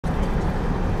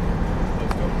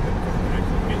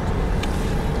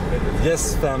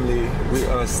Yes, family, we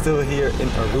are still here in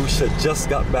Arusha. Just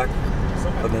got back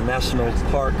from the national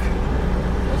park,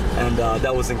 and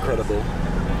that was incredible.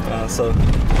 So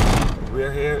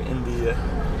we're here in the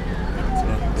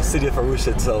city of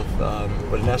Arusha itself,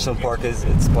 where the national park is.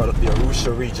 It's part of the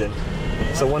Arusha region.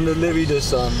 So I wanted to literally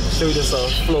just show you this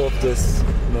flow of this,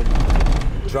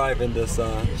 drive in this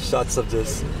shots of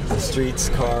this the streets,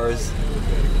 cars,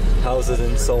 houses,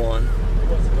 and so on,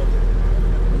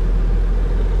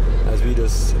 as we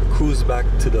just cruise back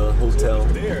to the hotel.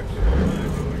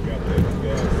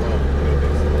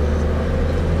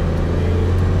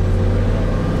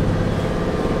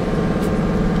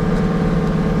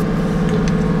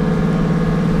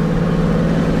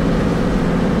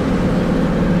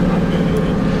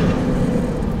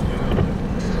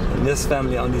 And this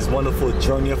family, on this wonderful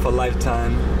journey of a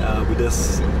lifetime, we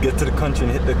just get to the country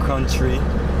and hit the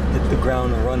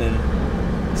ground running.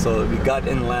 So we got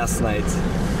in last night,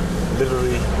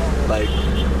 literally like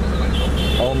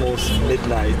almost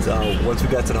midnight, once we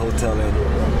got to the hotel.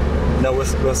 And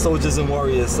we're soldiers and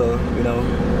warriors, so we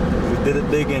did it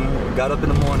big and got up in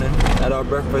the morning, had our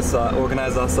breakfast,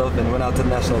 organized ourselves, and went out to the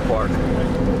national park.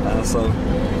 So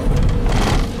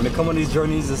when you come on these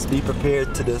journeys, just be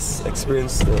prepared to just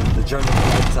experience the journey of a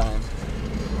lifetime.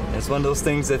 It's one of those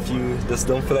things, if you just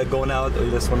don't feel like going out or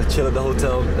you just want to chill at the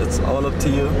hotel, it's all up to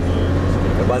you.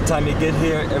 But by the time you get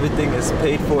here, everything is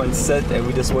paid for and set, and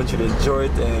we just want you to enjoy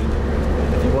it.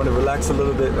 And if you want to relax a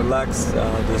little bit, relax.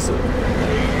 Just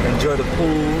enjoy the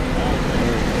pool,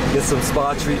 get some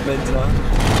spa treatment,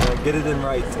 get it in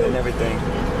right and everything.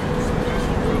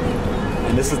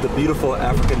 And this is the beautiful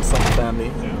African sun,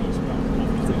 family.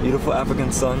 It's a beautiful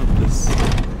African sun. This,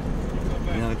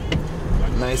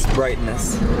 nice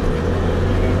brightness.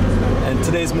 And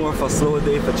today's more of a slower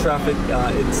day for traffic.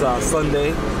 It's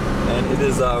Sunday, and it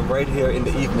is right here in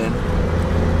the evening.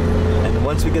 And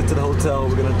once we get to the hotel,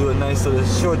 we're gonna do a nice little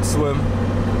short swim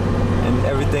and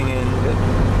everything, and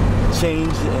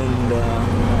change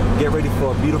and get ready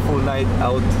for a beautiful night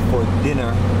out for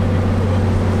dinner.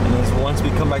 And then once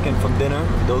we come back in from dinner,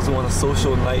 those who want a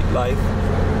social nightlife,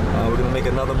 we're gonna make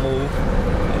another move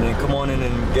and then come on in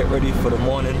and get ready for the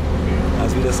morning,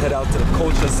 as we just head out to the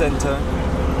culture center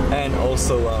and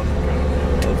also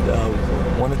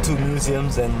one or two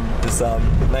museums and this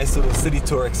nice little city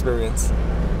tour experience.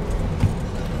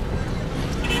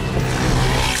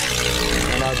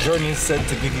 And our journey is set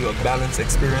to give you a balanced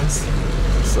experience.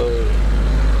 So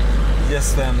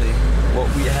yes, family, what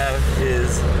we have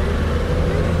is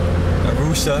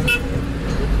Arusha,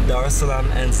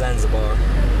 Salaam, and Zanzibar.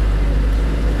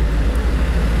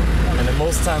 And the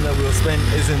most time that we'll spend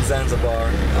is in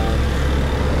Zanzibar,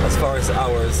 as far as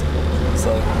hours.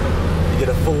 So you get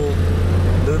a full,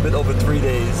 little bit over 3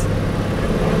 days.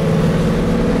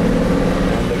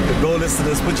 And the goal is to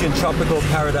just put you in tropical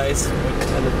paradise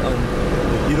and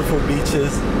the beautiful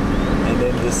beaches, and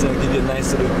then just give you a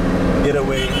nice little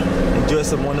getaway, enjoy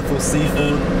some wonderful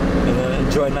seafood, and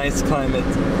enjoy a nice climate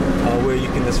where you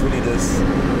can just really just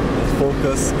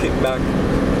focus, kick back,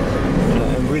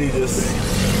 and really just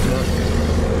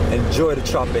enjoy the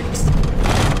tropics.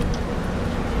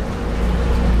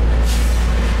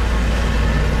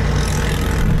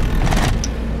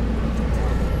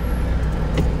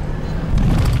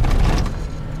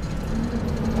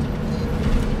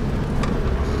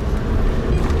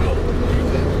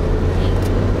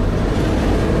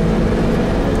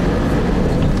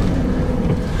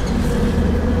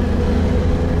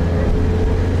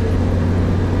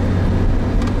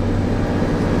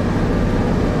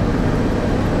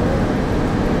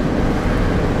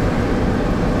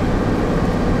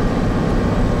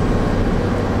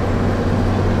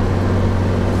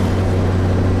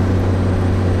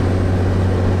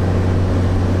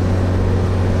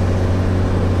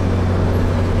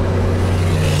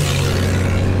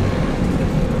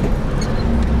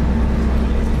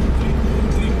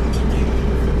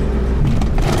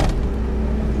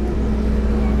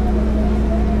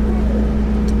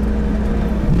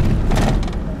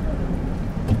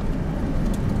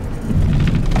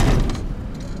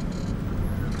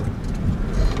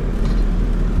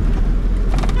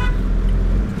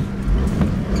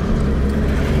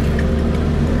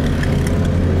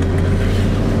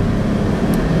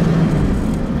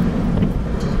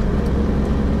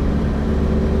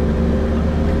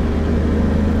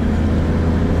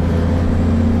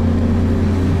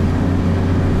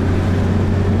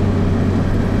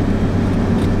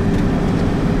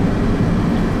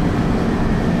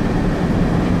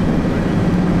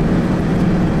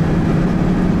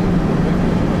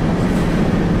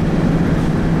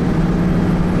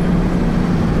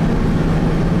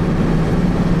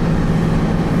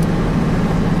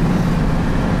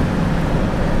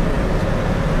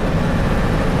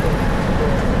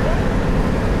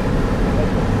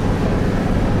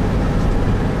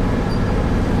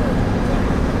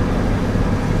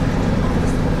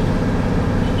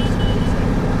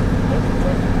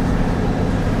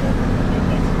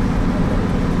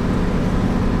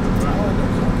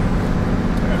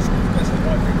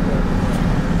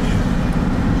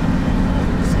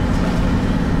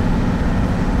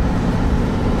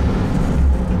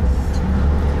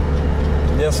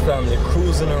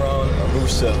 cruising around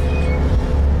Arusha.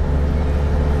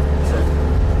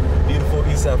 So,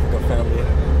 beautiful East African family.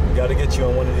 We gotta get you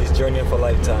on one of these journey of a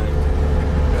lifetime.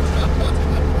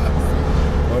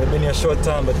 I've only been here a short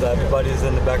time, but everybody's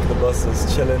in the back of the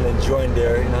buses, chilling, enjoying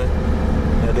their,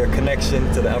 their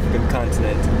connection to the African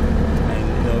continent.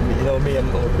 And you know me,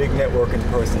 I'm a big networking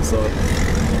person, so a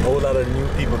whole lot of new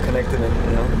people connected,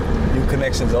 and new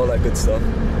connections, all that good stuff.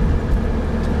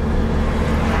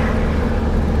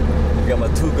 I got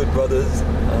my two good brothers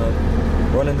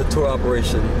running the tour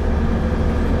operation.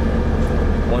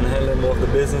 One handling more of the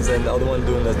business, and the other one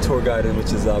doing the tour guiding,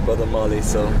 which is our brother Mali.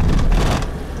 So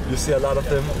you see a lot of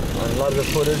him on a lot of the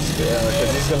footage,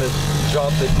 because he's gonna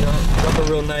drop it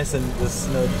real nice and just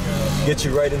get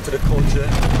you right into the culture,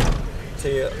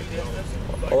 tell you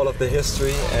all of the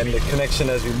history and the connection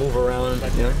as we move around.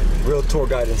 Real tour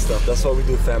guiding stuff. That's what we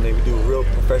do, family. We do real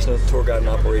professional tour guiding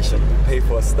operation. We pay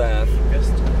for a staff,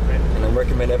 and I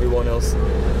recommend everyone else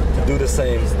to do the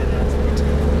same.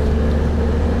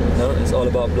 It's all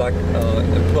about black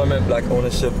employment, black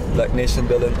ownership, black nation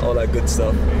building, all that good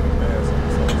stuff.